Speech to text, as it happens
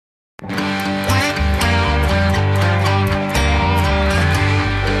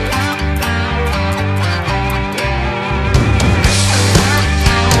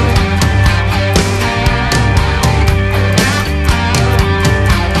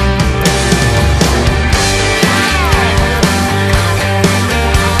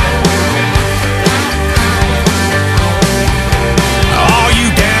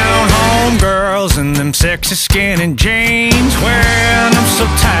sexy skin and jeans, wearing them so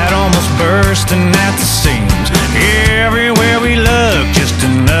tight, almost bursting at the seams. Everywhere we look, just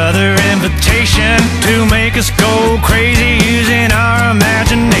another invitation to make us go crazy using our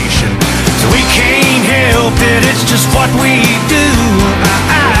imagination. So we can't help it, it's just what we do. Our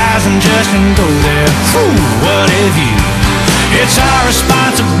eyes and just go there. Ooh, what have you? It's our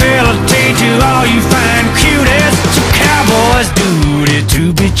responsibility to all you fine cuties. So cowboys duty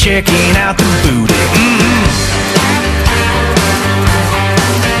to be checking out the booty.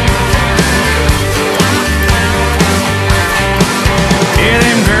 Yeah,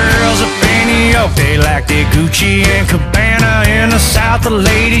 them girls up in New York, they like their Gucci and Cabana. In the South, the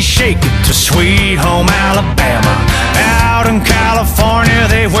ladies shake it to Sweet Home Alabama. Out in California,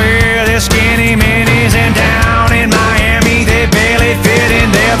 they wear their skinny minis, and down in Miami, they barely fit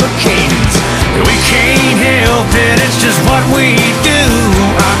in their bikinis. We can't help it, it's just what we do.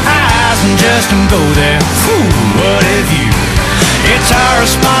 Our eyes and just go there. Ooh, what have you? It's our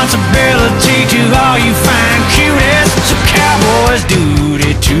responsibility to all you fine cuties. So cowboys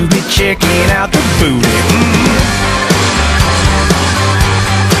duty to be checking out the booty.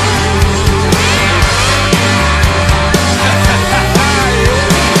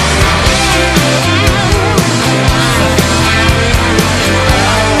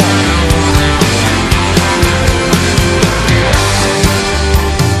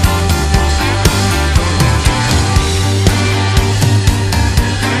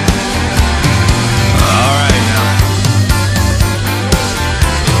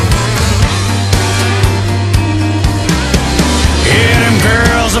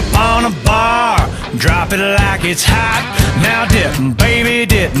 Upon a bar, drop it like it's hot. Now dip, baby,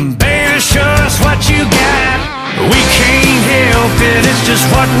 show us what you got. We can't help it, it's just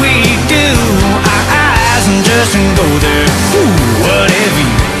what we do. Our eyes and just go there. Ooh, what have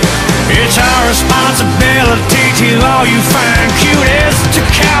you? It's our responsibility to all you fine cuties. It's a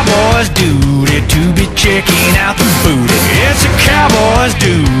cowboy's duty to be checking out the booty. It's a cowboy's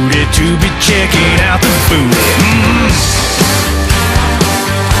duty to be checking out the booty.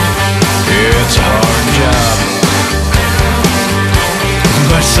 It's a hard job,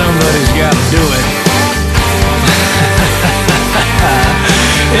 but somebody's got to do it.